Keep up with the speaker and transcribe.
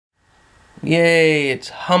Yay, it's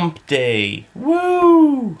hump day.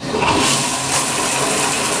 Woo!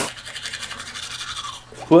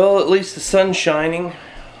 Well, at least the sun's shining.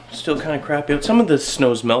 Still kind of crappy out. Some of the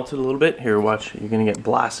snow's melted a little bit. Here, watch. You're going to get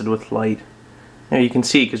blasted with light. There, you can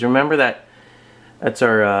see, because remember that's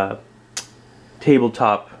our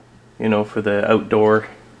tabletop, you know, for the outdoor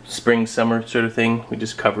spring, summer sort of thing. We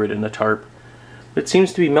just cover it in a tarp. It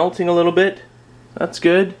seems to be melting a little bit. That's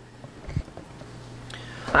good.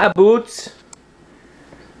 Hi, Boots.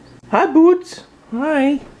 Hi, Boots.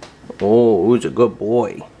 Hi. Oh, who's a good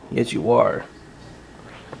boy? Yes, you are.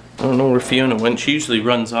 I don't know where Fiona went. She usually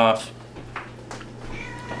runs off.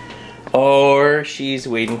 Or she's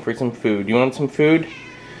waiting for some food. You want some food?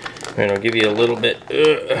 And I'll give you a little bit.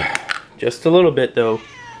 Just a little bit, though.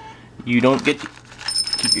 You don't get to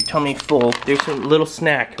keep your tummy full. There's a little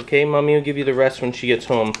snack, okay? Mommy will give you the rest when she gets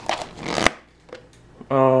home.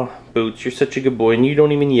 Oh, Boots, you're such a good boy, and you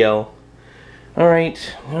don't even yell.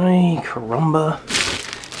 Alright. Ay, caramba.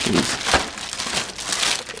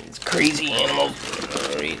 These crazy animals.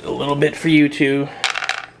 Alright, a little bit for you two.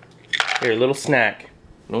 Here, a little snack.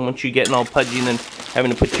 I don't want you getting all pudgy and then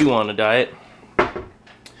having to put you on a diet.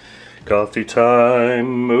 Coffee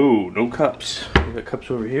time. Oh, no cups. We got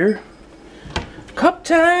cups over here. Cup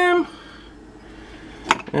time.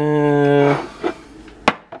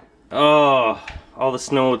 Oh, all the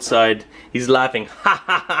snow outside. He's laughing. Ha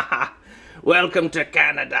ha ha ha. Welcome to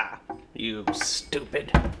Canada, you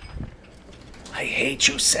stupid. I hate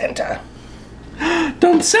you, Santa.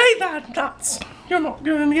 Don't say that, nuts. You're not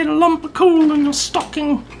going to get a lump of coal in your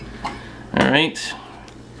stocking. Alright.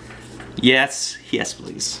 Yes, yes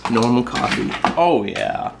please. Normal coffee. Oh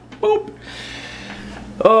yeah. Boop.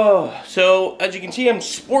 Oh, so as you can see, I'm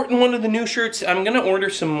sporting one of the new shirts. I'm going to order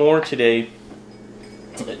some more today.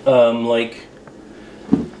 Like,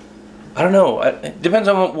 I don't know. It depends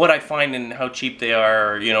on what I find and how cheap they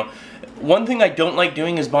are, you know. One thing I don't like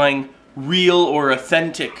doing is buying real or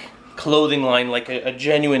authentic clothing line, like a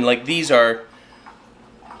genuine, like these are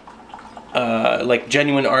like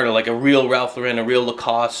genuine art, like a real Ralph Lauren, a real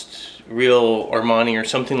Lacoste, real Armani or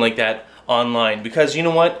something like that online. Because you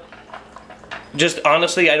know what? Just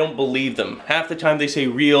honestly, I don't believe them. Half the time they say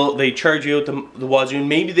real, they charge you out the wazoo, and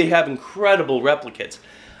maybe they have incredible replicates.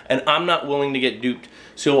 And I'm not willing to get duped.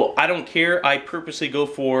 So I don't care. I purposely go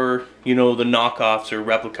for, you know, the knockoffs or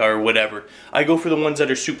replica or whatever. I go for the ones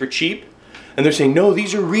that are super cheap. And they're saying, no,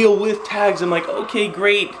 these are real with tags. I'm like, okay,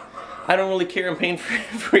 great. I don't really care. I'm paying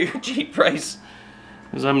for your cheap price.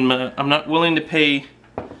 Because I'm not willing to pay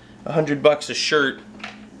 $100 a shirt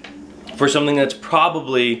for something that's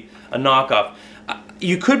probably a knockoff.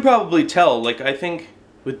 You could probably tell, like I think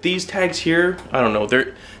with these tags here, I don't know,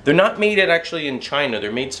 they're not made actually in China,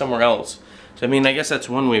 they're made somewhere else. So I mean, I guess that's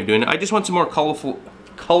one way of doing it. I just want some more colorful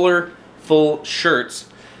shirts.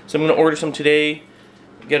 So I'm gonna order some today,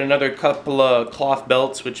 get another couple of cloth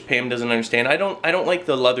belts, which Pam doesn't understand. I don't like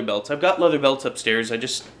the leather belts. I've got leather belts upstairs. I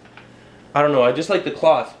don't know, I just like the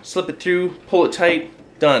cloth. Slip it through, pull it tight,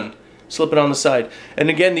 done. Slip it on the side. And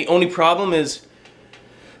again, the only problem is,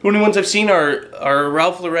 the only ones I've seen are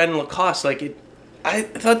Ralph Lauren and Lacoste. Like I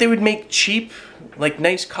thought they would make cheap, like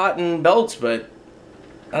nice cotton belts, but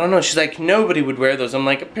I don't know. She's like, nobody would wear those. I'm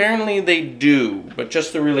like, apparently they do, but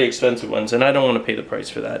just the really expensive ones, and I don't want to pay the price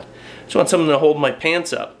for that. I just want something to hold my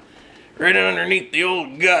pants up, right underneath the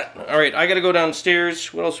old gut. All right, I gotta go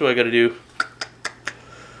downstairs. What else do I gotta do?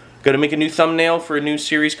 Gotta make a new thumbnail for a new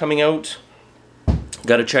series coming out.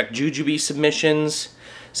 Gotta check Jujubee submissions.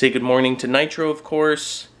 Say good morning to Nitro, of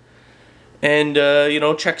course. And, you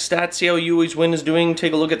know, check stats, see how You Always Win is doing,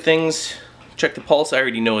 take a look at things. Check the pulse, I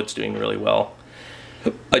already know it's doing really well.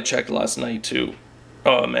 I checked last night, too.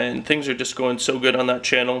 Oh, man, things are just going so good on that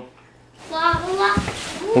channel. La la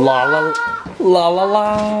La la la la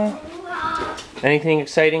la. Anything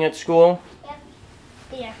exciting at school?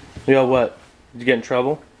 Yeah. Yeah, what? Did you get in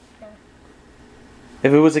trouble? No.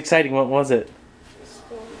 If it was exciting, what was it?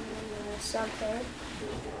 Something.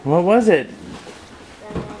 What was it?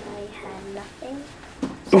 And then I had nothing.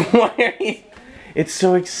 Why are you... It's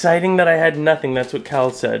so exciting that I had nothing. That's what Cal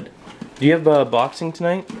said. Do you have boxing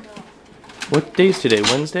tonight? No. What day is today?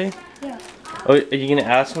 Wednesday? Yeah. Oh, are you gonna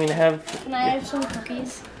ask me to have? Can I have some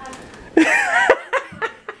cookies?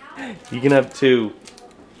 You can have 2.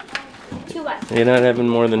 2 what? You're not having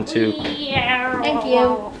more than 2. Yeah. Thank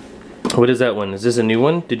you. What is that one? Is this a new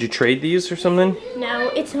one? Did you trade these or something? No,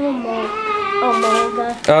 it's a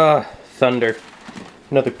Omega. Ah, Thunder.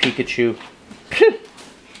 Another Pikachu. The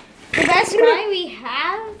best guy we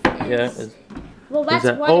have is... Yeah. Well, that's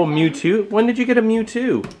that, one oh, of them. Mewtwo? When did you get a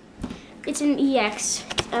Mewtwo? It's an EX.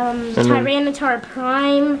 Tyranitar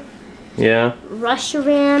Prime. Yeah.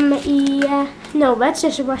 Rusharam. No, that's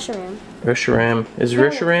just Rusharam. Reshiram. Is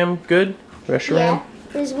Reshiram good? Reshiram? Yeah.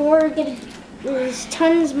 There's more good. There's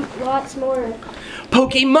tons, lots more.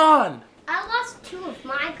 Pokemon! I lost 2 of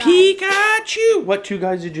my guys. Pikachu! What 2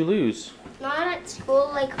 guys did you lose? Not at school,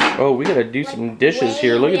 like. Oh, we gotta do some dishes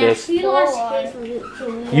here. Look at this. You lost his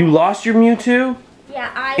Mewtwo. You lost your Mewtwo?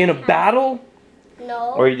 Yeah, In a battle?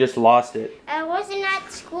 No. Or you just lost it? I wasn't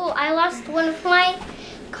at school. I lost one of my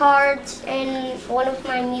cards and one of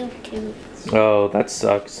my Mewtwo. Oh, that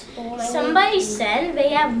sucks. Somebody said they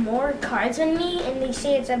have more cards than me, and they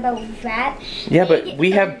say it's about that. Yeah, but we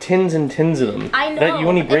have tins and tins of them. I know. That you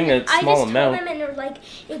only bring a small amount. I just told them, and they're like,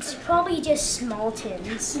 it's probably just small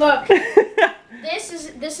tins. Look,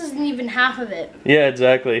 this isn't even half of it. Yeah,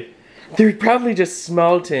 exactly. They're probably just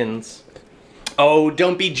small tins. Oh,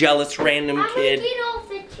 don't be jealous, random kid. I'm gonna get off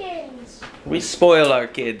the tins. We spoil our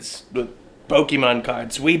kids with Pokemon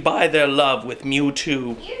cards. We buy their love with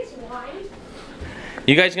Mewtwo. Here's one.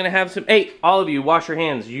 You guys gonna have some? Hey, all of you, wash your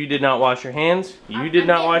hands. You did not wash your hands. You did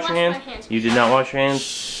not wash your hands. You did not wash your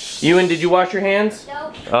hands. Ewan, did you wash your hands?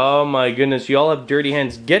 Nope. Oh my goodness, you all have dirty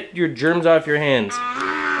hands. Get your germs off your hands.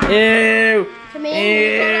 Ew. Come in.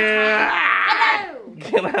 Ew.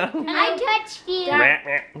 Get out. I touched you.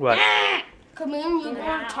 What? Come in, you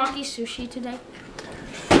want Taki sushi today?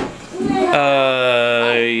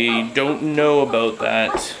 I don't know about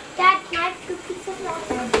that. Dad, can I have 2 pieces of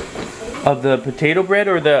that? Of the potato bread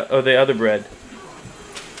or the other bread?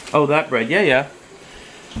 Oh, that bread. Yeah, yeah.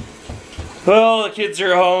 Well, the kids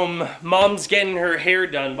are home. Mom's getting her hair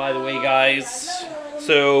done, by the way, guys.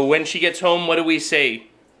 So when she gets home, what do we say?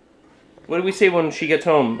 What do we say when she gets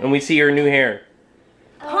home and we see her new hair?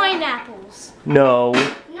 Pineapples. No.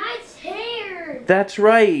 Nice hair. That's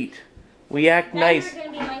right. We act nice. You're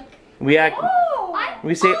gonna be like, We act. oh,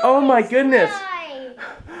 We say, "Oh my goodness, nice.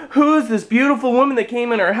 who is this beautiful woman that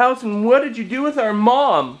came in our house and what did you do with our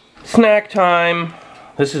mom?" Snack time.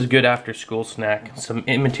 This is good after school snack. Some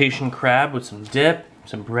imitation crab with some dip,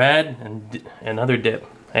 some bread, and another dip.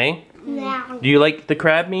 Hey? Yeah. Do you like the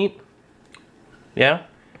crab meat? Yeah?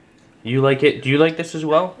 You like it? Do you like this as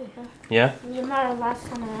well? Yeah? You remember the last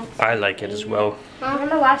time I like it as well. I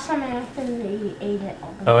remember the last time I accidentally ate it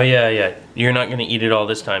all. Oh yeah, yeah. You're not gonna eat it all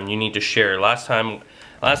this time. You need to share. Last time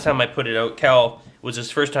I put it out, Cal was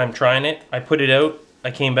his first time trying it. I put it out,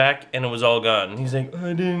 I came back, and it was all gone. He's like,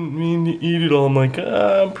 I didn't mean to eat it all. I'm like,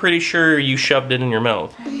 I'm pretty sure you shoved it in your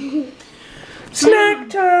mouth. Snack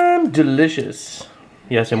time! Delicious.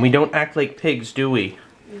 Yes, and we don't act like pigs, do we?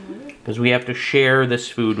 Because we have to share this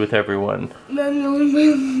food with everyone.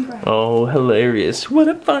 Oh, hilarious. What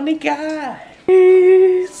a funny guy.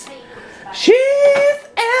 She's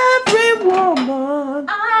every woman.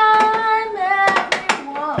 I'm every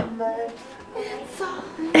woman.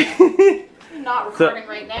 Not recording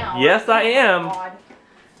right now. Yes, I am. God.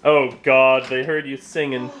 Oh God, they heard you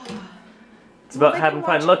singing. It's about they having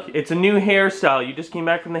can fun. watch Look, it's a new hairstyle. You just came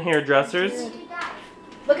back from the hairdressers.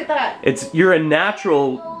 Look at that. You're a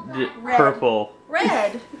natural Red. purple.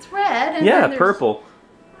 Red. It's red. And Yeah, then there's- purple.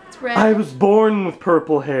 It's red. I was born with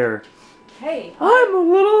purple hair. Hey, I'm a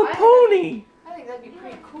little I- pony. I think that'd be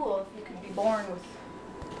pretty cool if you could be born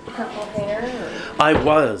with purple hair. I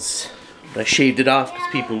was. I shaved it off because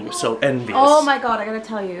people were so envious. Oh my god, I gotta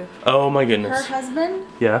tell you. Oh my Her goodness. husband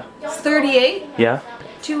Yeah. is 38. Yeah.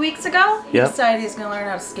 2 weeks ago, he Yeah. decided he's gonna learn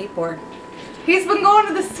how to skateboard. He's been going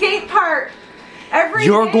to the skate park every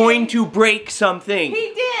You're day. going to break something.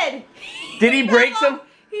 He did. Did he break fell some? off-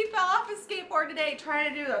 He fell off his skateboard today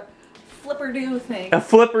trying to do the flipper-do thing. A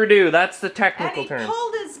flipper-do. That's the And technical he term.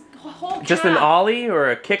 pulled his whole Just an calf. ollie or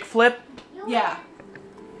a kick flip? Yeah.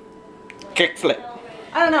 Kick flip.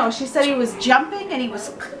 I don't know. She said he was jumping and he was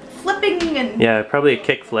flipping and Yeah, probably a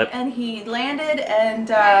kick flip. and he landed and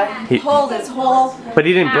he He- pulled his whole. But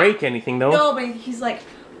he didn't calf. break anything though. No, but he's like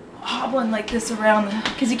hobbling like this around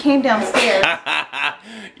because he came downstairs.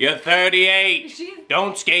 You're 38. She-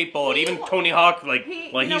 Don't skateboard. Even Tony Hawk, like, He,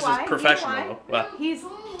 well, you know he's why? a You know professional. why? He's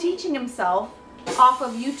teaching himself off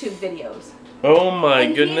of YouTube videos. Oh my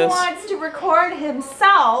And goodness. he wants to record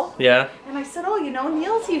himself. Yeah. And I said, oh, you know,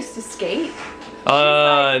 Niels used to skate.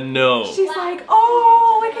 No. She's like,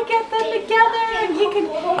 oh, we could get them together and he could.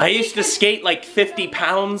 I used to skate like 50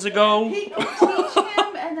 pounds ago. He could teach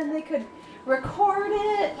him and then they could record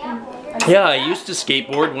it. And I said, Yeah, I used to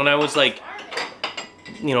skateboard when I was like,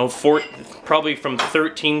 you know, probably from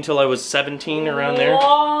 13 till I was 17, around there.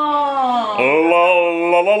 Whoa.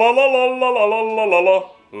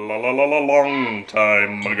 Long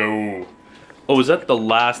time ago. Oh, is that the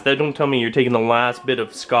last? Don't tell me you're taking the last bit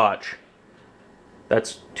of scotch.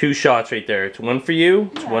 That's 2 shots right there. It's one for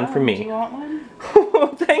you, it's one for me. Do you want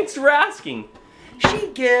one? Thanks for asking. She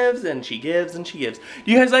gives and she gives and she gives. Do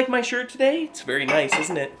you guys like my shirt today? It's very nice,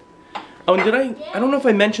 isn't it? Oh, and I don't know if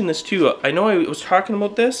I mentioned this too. I know I was talking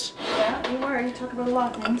about this. Yeah, you were. You talk about a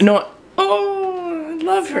lot of things. No, oh, I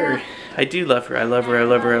love her. I do love her. I love her. I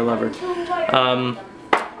love her. I love her.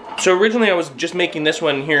 So originally I was just making this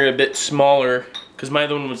one here a bit smaller because my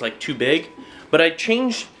other one was like too big. But I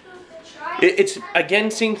changed. It's again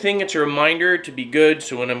same thing. It's a reminder to be good.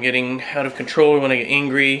 So when I'm getting out of control or when I get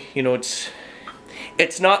angry, you know, it's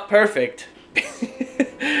not perfect.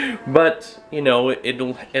 But you know,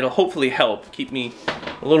 it'll hopefully help keep me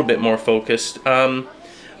a little bit more focused.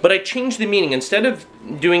 But I changed the meaning. Instead of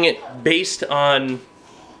doing it based on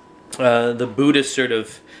the Buddhist sort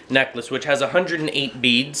of necklace, which has 108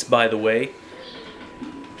 beads, by the way,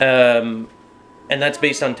 and that's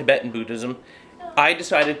based on Tibetan Buddhism, I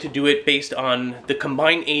decided to do it based on the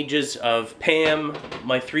combined ages of Pam,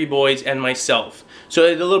 my 3 boys, and myself. So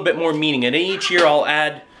it's a little bit more meaning. And each year I'll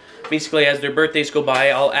add, basically as their birthdays go by,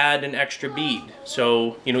 I'll add an extra bead.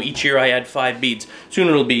 So, you know, each year I add 5 beads. Soon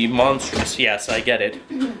it'll be monstrous, yes, I get it.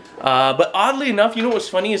 But oddly enough, you know what's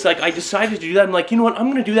funny is like I decided to do that. I'm like, you know what, I'm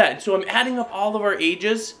gonna do that. And so I'm adding up all of our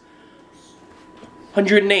ages.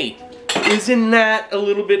 108. Isn't that a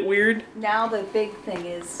little bit weird? Now the big thing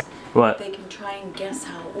is what? They can try and guess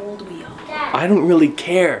how old we are. I don't really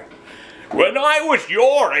care. When I was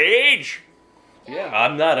your age. Yeah,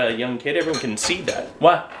 I'm not a young kid. Everyone can see that.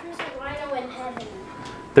 What? There's a rhino in heaven.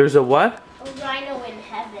 There's a what? A rhino in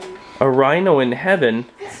heaven. A rhino in heaven?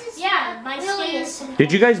 Yeah, my skin.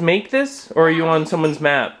 Did you guys make this? Or are you on someone's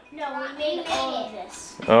map? No, we made all of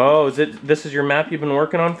this. Oh, this is your map you've been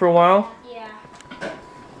working on for a while? Yeah.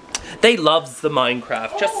 They loves the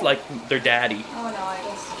Minecraft, just like their daddy. Oh no, I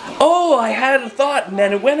guess. Oh, I had a thought and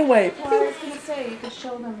then it went away. Well, I was gonna say you could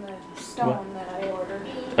show them the stone that I ordered.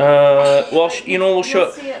 Well, you know, we'll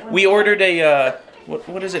show. We ordered a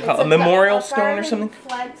what is it called? A memorial stone or something?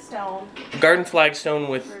 Flagstone. Garden flagstone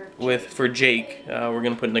for Jake. We're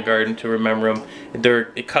gonna put in the garden to remember him. They're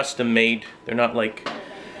custom made. They're not like,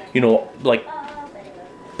 you know, like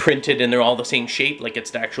printed and they're all the same shape. Like it's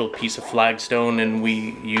the actual piece of flagstone, and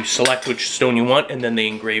you select which stone you want, and then they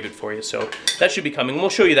engrave it for you. So that should be coming. We'll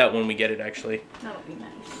show you that when we get it, actually. That'll be nice.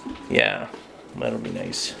 Yeah, that'll be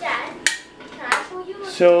nice. Dad, can I show you?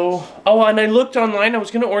 So, oh, and I looked online. I was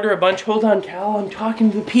gonna order a bunch. Hold on, Cal. I'm talking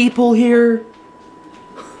to the people here.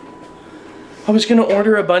 I was gonna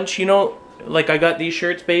order a bunch, you know, like I got these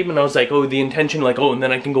shirts, babe, and I was like, oh, the intention, like, oh, and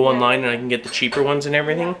then I can go online and I can get the cheaper ones and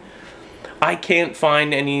everything. I can't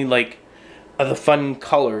find any, like, of the fun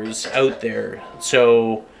colors out there.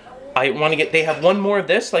 So, I want to get, they have one more of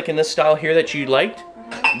this, like in this style here that you liked.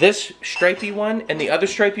 This stripy one and the other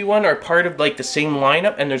stripy one are part of, like, the same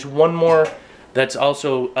lineup, and there's one more that's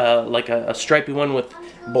also, like a stripy one with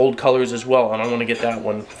bold colors as well, and I want to get that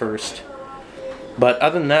one first. But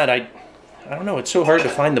other than that, I don't know, it's so hard to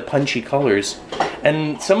find the punchy colors.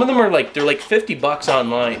 And some of them are like, they're like 50 bucks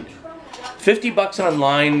online. 50 bucks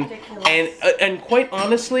online, and quite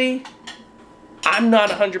honestly, I'm not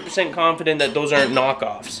 100% confident that those aren't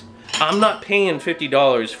knockoffs. I'm not paying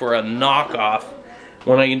 $50 for a knockoff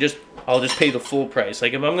when I can I'll just pay the full price.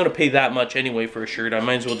 Like if I'm gonna pay that much anyway for a shirt, I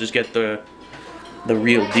might as well just get the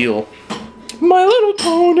real deal. My little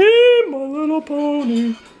pony, my little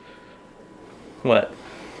pony. What?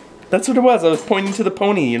 That's what it was. I was pointing to the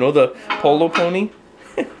pony, you know, the polo pony.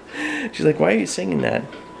 She's like, why are you singing that?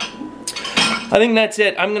 I think that's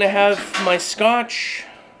it. I'm gonna have my scotch.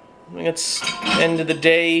 I think it's the end of the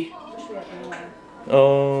day.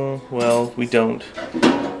 Oh, well, we don't.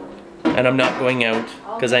 And I'm not going out,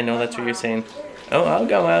 because I know that's what you're saying. Oh, I'll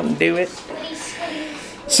go out and do it.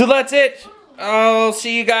 So that's it. I'll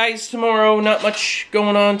see you guys tomorrow. Not much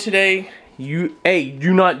going on today. Hey,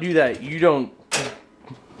 do not do that. You don't.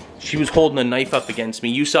 She was holding a knife up against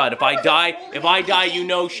me. You saw it. If I die, you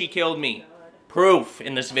know she killed me. Proof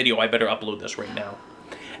in this video. I better upload this right now.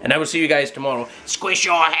 And I will see you guys tomorrow. Squish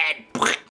your head.